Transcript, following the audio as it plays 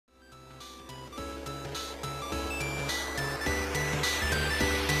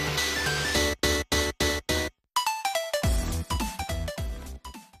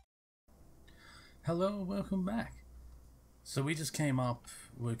Hello, welcome back. So we just came up,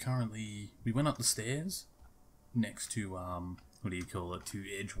 we went up the stairs next to, what do you call it, to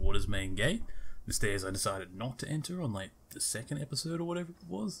Edgewater's main gate. The stairs I decided not to enter on like the second episode or whatever it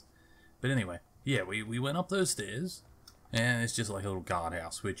was. But anyway, yeah, we went up those stairs and it's just like a little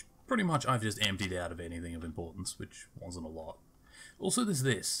guardhouse, which pretty much I've just emptied out of anything of importance, which wasn't a lot. Also there's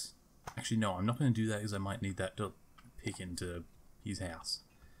this. Actually no, I'm not going to do that because I might need that to pick into his house.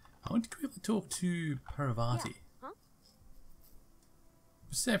 I want to quickly talk to Parvati. Yeah. Huh?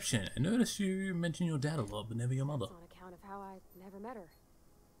 Perception. I noticed you mention your dad a lot, but never your mother. On account of how I never met her.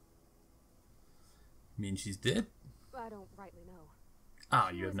 Mean she's dead? I don't rightly know. Ah,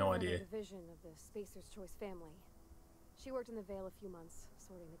 She you have was no another idea. division of the Spacer's Choice family. She worked in the Vale a few months,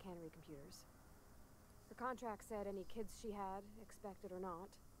 sorting the cannery computers. Her contract said any kids she had, expected or not,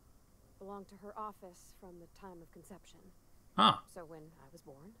 belonged to her office from the time of conception. Ah, So when I was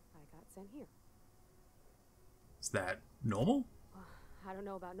born, I got sent here. is that normal? I don't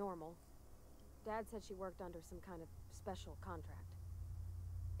know about normal. Dad said she worked under some kind of special contract.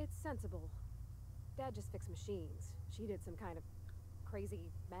 It's sensible. Dad just fixed machines. She did some kind of crazy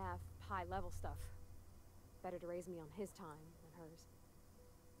math, high-level stuff. Better to raise me on his time than hers.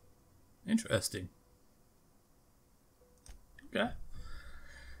 Interesting. Okay.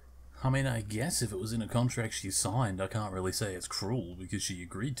 I mean, I guess if it was in a contract she signed, I can't really say it's cruel because she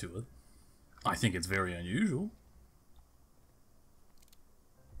agreed to it. I think it's very unusual.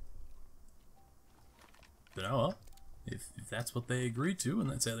 But oh well, if that's what they agreed to and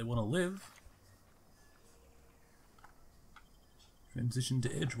that's how they want to live. Transition to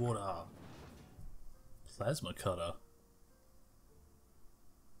Edgewater. Plasma cutter.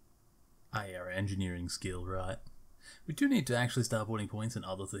 Ah yeah, our engineering skill, right? We do need to actually start putting points in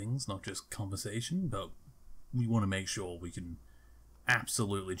other things, not just conversation, but we want to make sure we can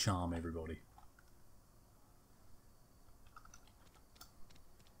absolutely charm everybody.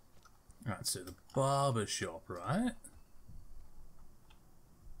 Alright, so the barber shop, right?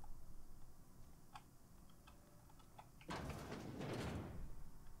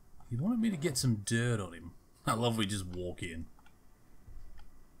 He wanted me to get some dirt on him. I love we just walk in.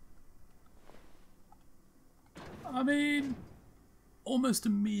 I mean, almost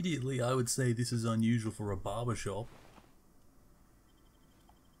immediately I would say this is unusual for a barbershop.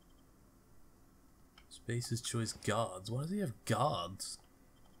 Spacer's Choice guards. Why does he have guards?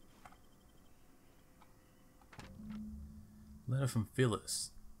 Letter from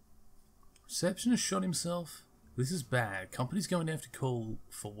Phyllis. Receptionist shot himself. This is bad. Company's going to have to call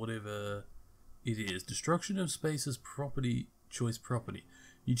for whatever it is. Destruction of Spacer's property, choice property.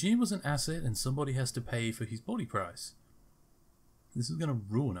 Eugene was an asset and somebody has to pay for his body price. This is going to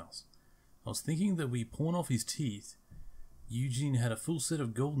ruin us. I was thinking that we pawn off his teeth. Eugene had a full set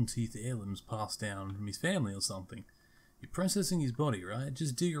of golden teeth heirlooms passed down from his family or something. You're processing his body, right?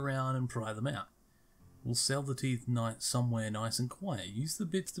 Just dig around and pry them out. We'll sell the teeth somewhere nice and quiet. Use the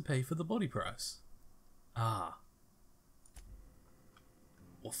bits to pay for the body price. Ah.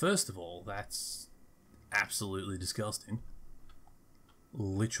 Well, first of all, that's absolutely disgusting.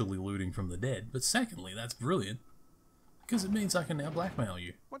 Literally looting from the dead. But secondly, that's brilliant. Because it means I can now blackmail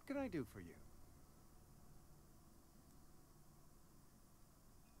you. What can I do for you?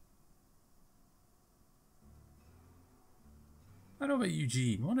 I know about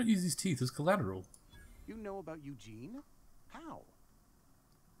Eugene. Why not use his teeth as collateral? You know about Eugene? How?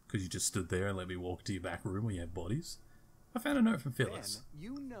 Because you just stood there and let me walk to your back room where you have bodies? I found a note from Phyllis. Ben,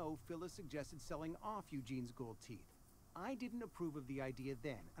 you know Phyllis suggested selling off Eugene's gold teeth. I didn't approve of the idea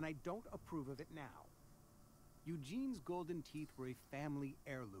then, and I don't approve of it now. Eugene's golden teeth were a family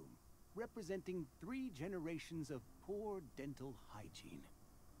heirloom, representing 3 generations of poor dental hygiene.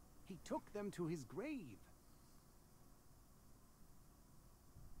 He took them to his grave.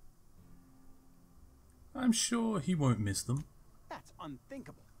 I'm sure he won't miss them. That's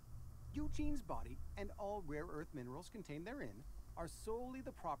unthinkable. Eugene's body and all rare earth minerals contained therein are solely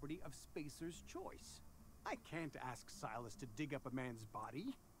the property of Spacer's Choice. I can't ask Silas to dig up a man's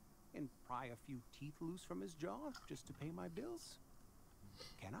body and pry a few teeth loose from his jaw just to pay my bills.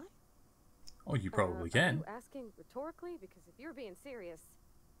 Can I? Oh, you probably Are can. you asking rhetorically? Because if you're being serious...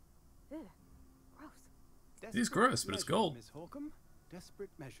 Ugh, gross. It is gross, but it's Desperate gold. measures, Miss Holcomb. Desperate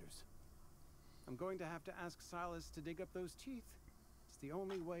measures. I'm going to have to ask Silas to dig up those teeth. It's the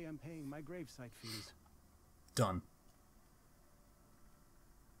only way I'm paying my gravesite fees. Done.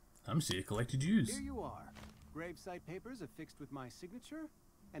 I'm here collected dues. Here you are. Gravesite papers affixed with my signature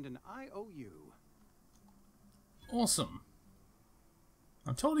and an IOU. Awesome.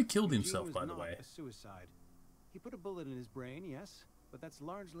 I'm told he killed Eugene himself, was by the not way. a suicide. He put a bullet in his brain, yes, but that's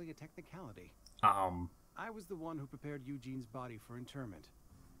largely a technicality. I was the one who prepared Eugene's body for interment.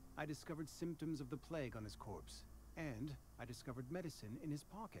 I discovered symptoms of the plague on his corpse, and I discovered medicine in his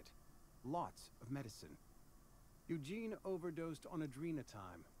pocket. Lots of medicine. Eugene overdosed on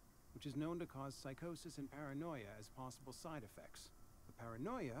adrenatime, which is known to cause psychosis and paranoia as possible side effects. The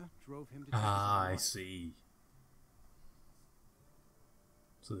paranoia drove him to take his own I life. see.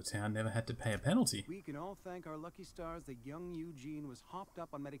 So the town never had to pay a penalty. We can all thank our lucky stars that young Eugene was hopped up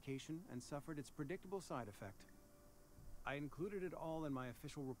on medication and suffered its predictable side effect. I included it all in my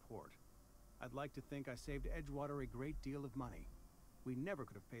official report. I'd like to think I saved Edgewater a great deal of money. We never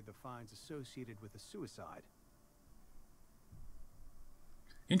could have paid the fines associated with the suicide.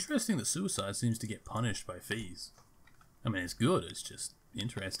 Interesting that suicide seems to get punished by fees. I mean, it's good, it's just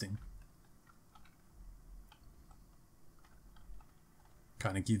interesting.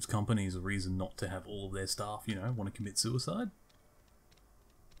 Kind of gives companies a reason not to have all of their staff, you know, want to commit suicide.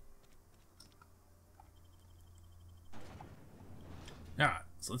 Alright,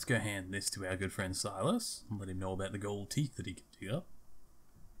 so let's go hand this to our good friend Silas and let him know about the gold teeth that he can dig up.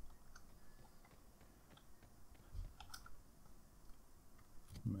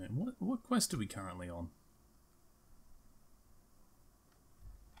 Man, what quest are we currently on?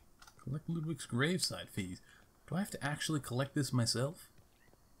 Collect Ludwig's graveside fees. Do I have to actually collect this myself?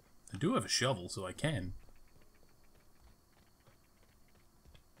 I do have a shovel, so I can.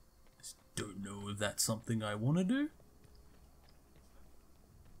 Just don't know if that's something I want to do.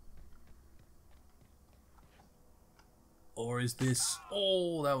 Or is this...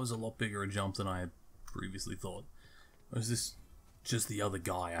 Oh, that was a lot bigger a jump than I had previously thought. Or is this just the other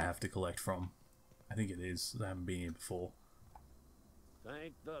guy I have to collect from? I think it is. I haven't been here before.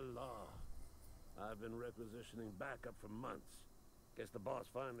 Thank the law. I've been requisitioning backup for months. Guess the boss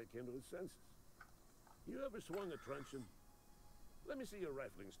finally came to his senses. You ever swung a truncheon? Let me see your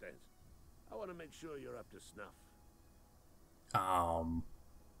rifling stance. I want to make sure you're up to snuff.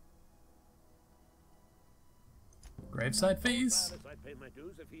 Graveside fees? I'd pay my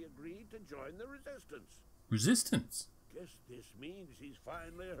dues if he agreed to join the resistance. Resistance? Guess this means he's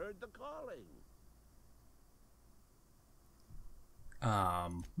finally heard the calling.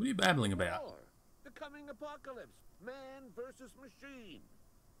 What are you babbling about? War. The coming apocalypse. Man versus machine.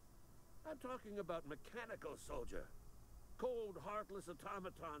 I'm talking about mechanical soldier. Cold, heartless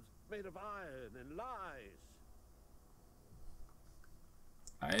automatons made of iron and lies.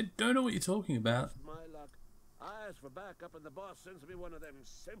 I don't know what you're talking about. My luck. I ask for backup and the boss sends me one of them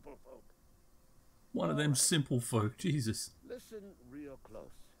simple folk. One of them simple folk, Jesus. Listen real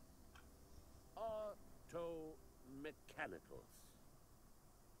close. Auto-mechanicals.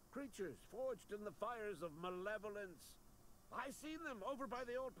 Creatures forged in the fires of malevolence. I seen them over by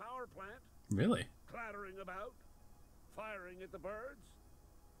the old power plant. Really? Clattering about, firing at the birds,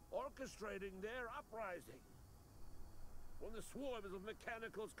 orchestrating their uprising. When the swarms of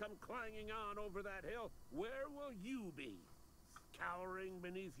mechanicals come clanging on over that hill, where will you be? Cowering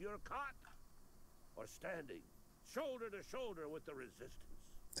beneath your cot? Or standing, shoulder to shoulder with the resistance?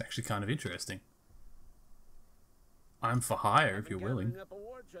 It's actually kind of interesting. I'm for hire if you're willing. I've been gathering up a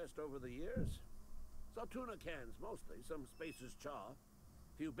war chest over the years. So tuna cans mostly, some Spacer's chaw,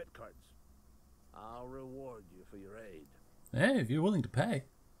 few bit cards. I'll reward you for your aid. Hey, if you're willing to pay.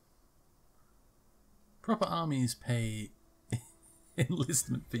 Proper armies pay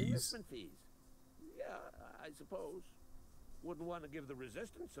enlistment fees. Enlistment fees? Yeah, I suppose. Wouldn't want to give the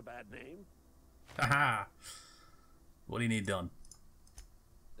resistance a bad name. Haha! What do you need done?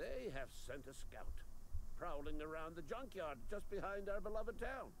 They have sent a scout, prowling around the junkyard just behind our beloved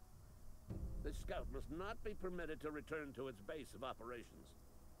town. This scout must not be permitted to return to its base of operations.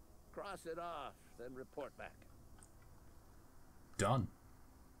 Cross it off, then report back. Done.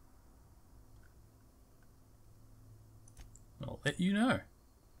 I'll let you know.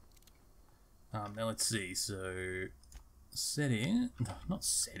 Now let's see, so... Setting... No, not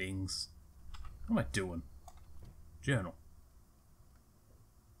settings. What am I doing? Journal.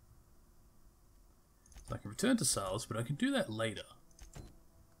 So I can return to Silas, but I can do that later.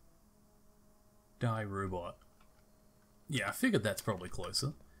 Die robot. Yeah, I figured that's probably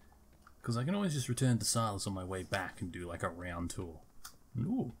closer. Because I can always just return to Silas on my way back and do like a round tour.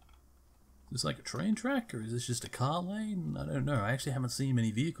 Ooh. Is this like a train track, or is this just a car lane? I don't know. I actually haven't seen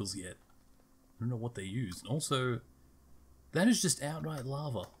many vehicles yet. I don't know what they use. And also, that is just outright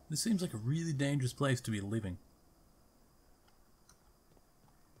lava. This seems like a really dangerous place to be living.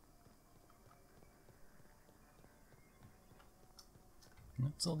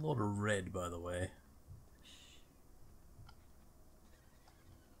 That's a lot of red, by the way.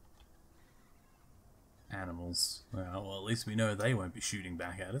 Animals. Well, at least we know they won't be shooting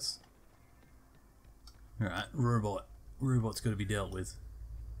back at us. Alright, robot. Robot's got to be dealt with.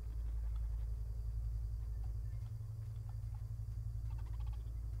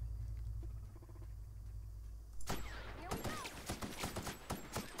 Here we go.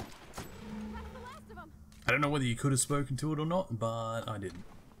 That's the last of them. I don't know whether you could have spoken to it or not, but I didn't.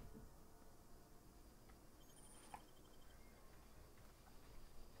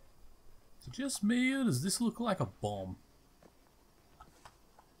 Is it just me, or does this look like a bomb?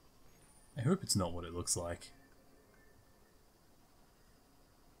 I hope it's not what it looks like.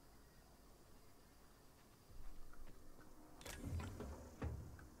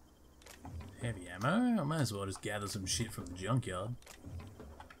 Heavy ammo? I might as well just gather some shit from the junkyard.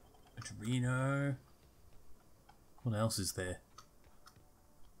 A Torino. What else is there?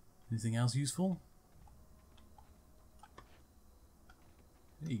 Anything else useful?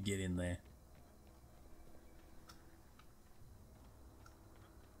 How do you get in there?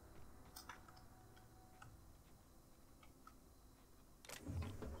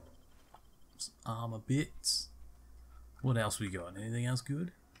 Some armor bits. What else we got? Anything else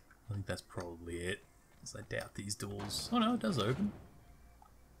good? I think that's probably it. Because I doubt these doors... Oh no, it does open.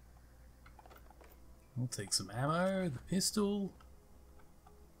 I'll take some ammo, the pistol.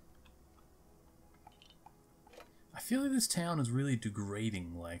 I feel like this town is really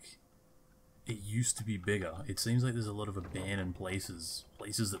degrading, like... It used to be bigger. It seems like there's a lot of abandoned places.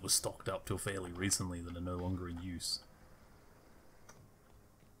 Places that were stocked up till fairly recently that are no longer in use.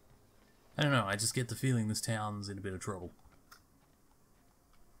 I don't know, I just get the feeling this town's in a bit of trouble.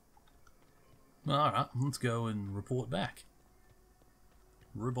 Alright, let's go and report back.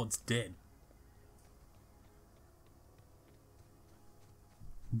 Robot's dead.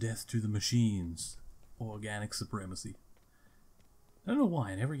 Death to the machines. Organic supremacy. I don't know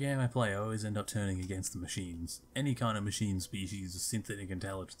why, in every game I play I always end up turning against the machines. Any kind of machine species of synthetic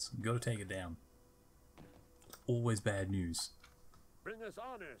intelligence. Gotta take it down. Always bad news. Bring us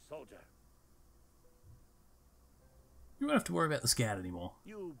honor, soldier. You won't have to worry about the scout anymore.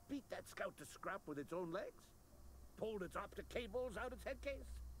 You beat that scout to scrap with its own legs? Pulled its optic cables out its head case?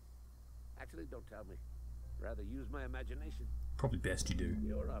 Actually, don't tell me. Rather use my imagination. Probably best you do.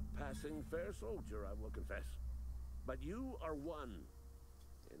 You're a passing fair soldier, I will confess. But you are one,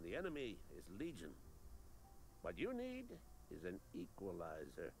 and the enemy is legion. What you need is an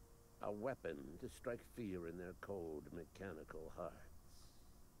equalizer. A weapon to strike fear in their cold, mechanical hearts.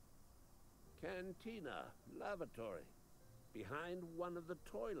 Cantina, lavatory. Behind one of the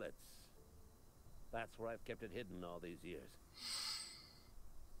toilets. That's where I've kept it hidden all these years.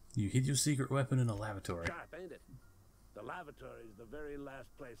 You hid your secret weapon in a lavatory. Sharp, ain't it? The lavatory is the very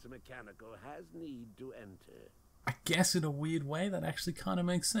last place a mechanical has need to enter. I guess in a weird way that actually kind of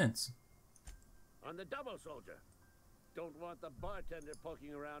makes sense. On the double, soldier. Don't want the bartender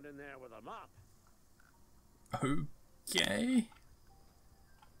poking around in there with a mop. Okay.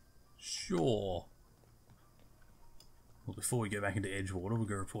 Sure. Well, before we go back into Edgewater, we'll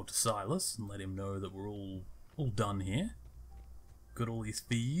go report to Silas and let him know that we're all done here. Got all these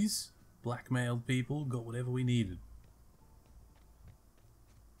fees, blackmailed people, got whatever we needed.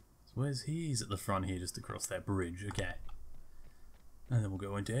 So where's he? He's at the front here, just across that bridge. Okay. And then we'll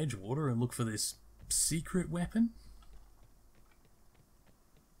go into Edgewater and look for this secret weapon.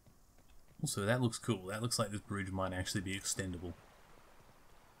 Also, that looks cool. That looks like this bridge might actually be extendable.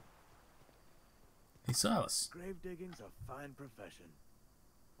 Hey, Silas. Grave digging's a fine profession.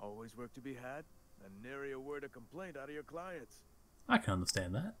 Always work to be had, and nary a word of complaint out of your clients. I can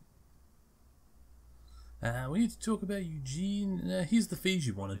understand that. We need to talk about Eugene. Here's the fees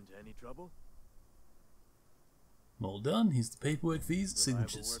you wanted. Into any trouble? All done. Here's the paperwork, fees, Reliable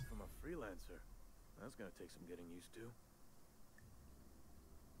signatures. work from a freelancer. That's gonna take some getting used to.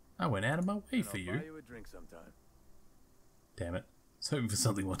 I went out of my way And for I'll you. buy you a drink sometime. Damn it. I was hoping for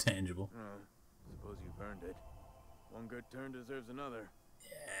something more tangible. Suppose you've earned it. One good turn deserves another.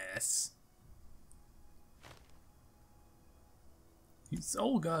 Yes. This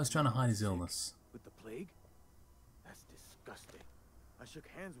old guy's trying to hide his illness. With the plague? That's disgusting. I shook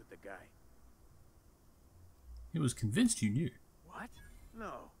hands with the guy. He was convinced you knew. What?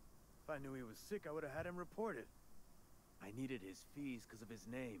 No. If I knew he was sick, I would have had him reported. I needed his fees because of his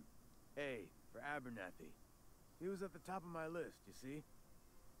name. A for Abernathy. He was at the top of my list, you see?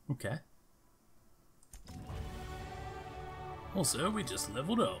 Okay. Also, we just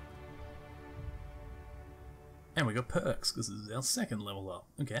leveled up. And we got perks, because this is our second level up.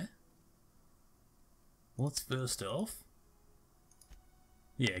 Okay. Well, let's first off...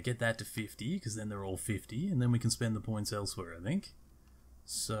 Yeah, get that to 50, because then they're all 50, and then we can spend the points elsewhere, I think.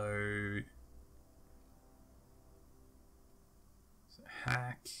 So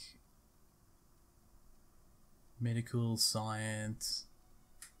hack... Medical, science.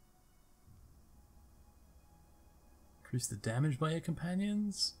 Increase the damage by your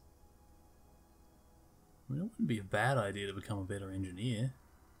companions? I mean, it wouldn't be a bad idea to become a better engineer.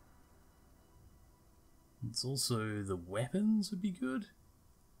 It's also the weapons would be good.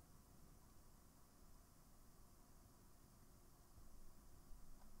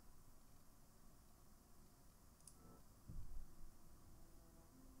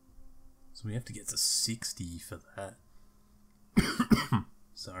 So we have to get to 60 for that.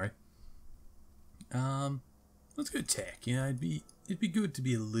 Sorry. Let's go tech. You know, it'd be good to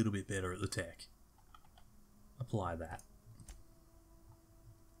be a little bit better at the tech. Apply that.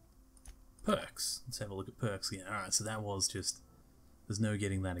 Perks. Let's have a look at perks again. Alright, so that was just... There's no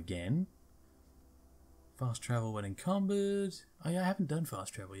getting that again. Fast travel when encumbered. Oh yeah, I haven't done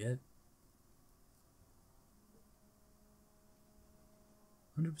fast travel yet.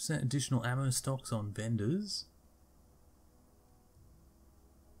 100% additional ammo stocks on vendors.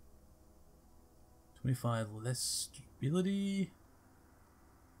 25 less stability.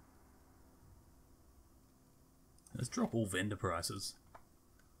 Let's drop all vendor prices.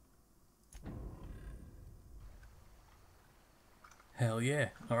 Hell yeah.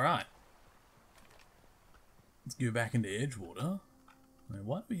 Alright. Let's go back into Edgewater. Now,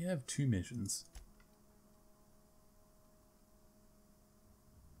 why do we have 2 missions?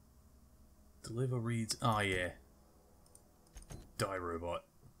 Deliver reads. Oh yeah. Die robot.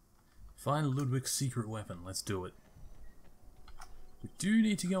 Find Ludwig's secret weapon. Let's do it. We do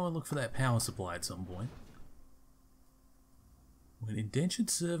need to go and look for that power supply at some point. When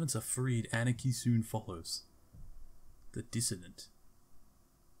indentured servants are freed, anarchy soon follows. The dissident.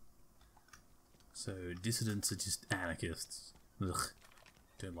 So dissidents are just anarchists. Ugh.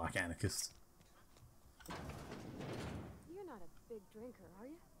 Don't like anarchists. You're not a big drinker, are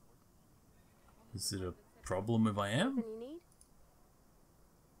you? Is it a problem if I am? Something you need?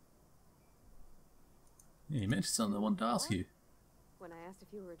 Yeah, you mentioned something I wanted to ask you. When I asked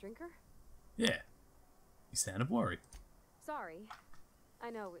if you were a drinker? Yeah. You sounded worried. Sorry. I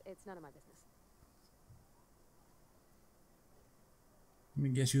know it's none of my business. Let me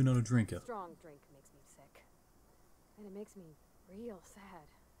guess you're not a drinker. Strong drink makes me sick. And it makes me real sad.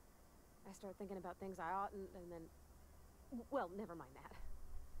 I start thinking about things I oughtn't and then... Well, never mind that.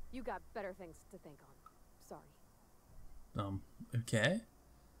 You got better things to think on. Sorry. Okay.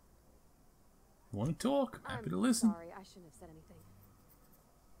 Want to talk? Happy to listen. Sorry, I shouldn't have said anything.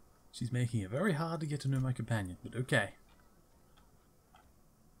 She's making it very hard to get to know my companion, but okay.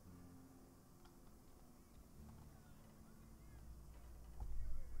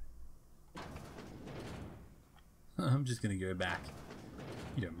 I'm just gonna go back.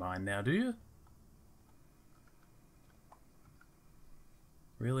 You don't mind now, do you?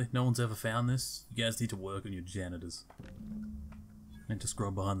 Really? No one's ever found this? You guys need to work on your janitors. Meant to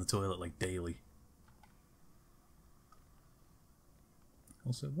scrub behind the toilet like daily.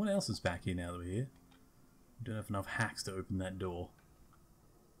 Also, what else is back here now that we're here? We don't have enough hacks to open that door.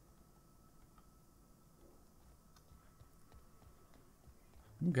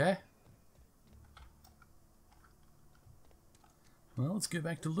 Okay. Well, let's go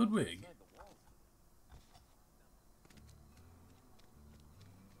back to Ludwig.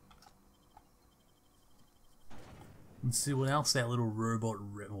 Let's see what else that little robot,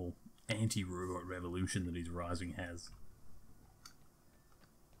 or anti-robot revolution that he's rising has.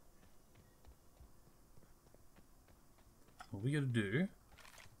 What we gotta do...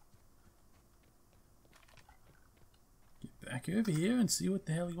 Get back over here and see what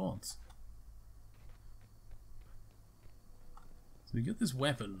the hell he wants. So we got this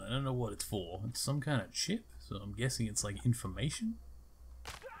weapon, I don't know what it's for. It's some kind of chip, so I'm guessing it's like information?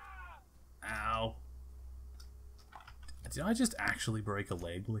 Ow. Did I just actually break a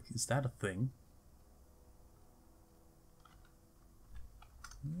leg? Like, is that a thing?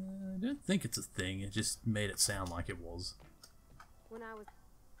 I don't think it's a thing, it just made it sound like it was. When I was...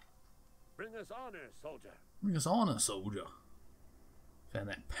 Bring us honor, soldier. Bring us honor, soldier. Found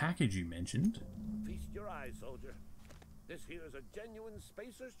that package you mentioned. Feast your eyes, soldier. This here is a genuine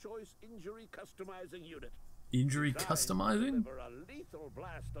Spacer's Choice injury customizing unit. Injury Designed customizing? to deliver a lethal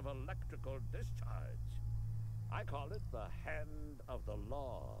blast of electrical discharge. I call it the Hand of the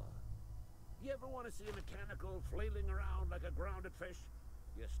Law. You ever want to see a mechanical flailing around like a grounded fish?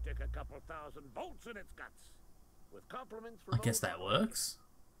 You stick a couple thousand volts in its guts. With compliments from I guess that works.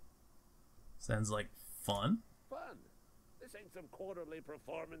 Sounds like fun. Fun. This ain't some quarterly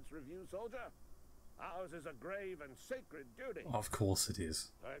performance review, soldier. Ours is a grave and sacred duty. Of course it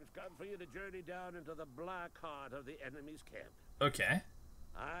is. Time's come for you to journey down into the black heart of the enemy's camp. Okay.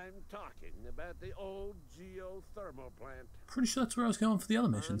 I'm talking about the old geothermal plant. Pretty sure that's where I was going for the other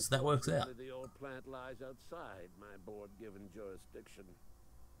missions. That works out. Unfortunately, the old plant lies outside my board-given jurisdiction.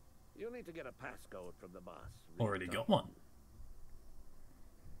 You'll need to get a passcode from the boss. Already got one.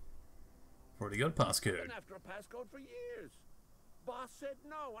 Already got a passcode. Been after a passcode for years. Boss said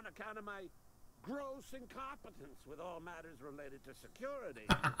no on account of my gross incompetence with all matters related to security.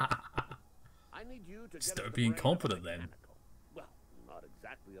 I need you to Just get don't us be the brain of a incompetent then. mechanical. Well, not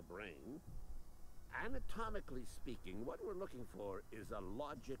exactly a brain. Anatomically speaking, what we're looking for is a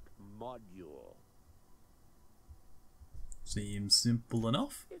logic module. Seems simple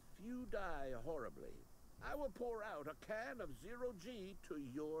enough. If you die horribly, I will pour out a can of 0G to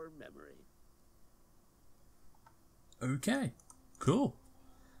your memory. Okay, cool.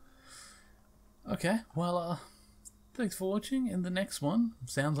 Okay, well, thanks for watching. And the next one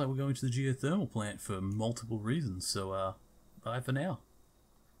sounds like we're going to the geothermal plant for multiple reasons. So, bye for now.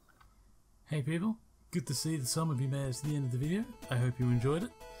 Hey people, good to see that some of you made it to the end of the video. I hope you enjoyed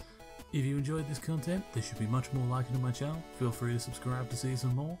it. If you enjoyed this content, there should be much more like it on my channel. Feel free to subscribe to see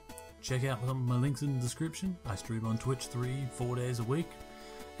some more. Check out some of my links in the description. I stream on Twitch 3-4 days a week.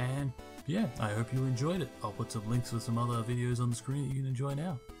 And yeah, I hope you enjoyed it. I'll put some links for some other videos on the screen that you can enjoy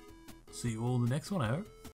now. See you all in the next one, I hope.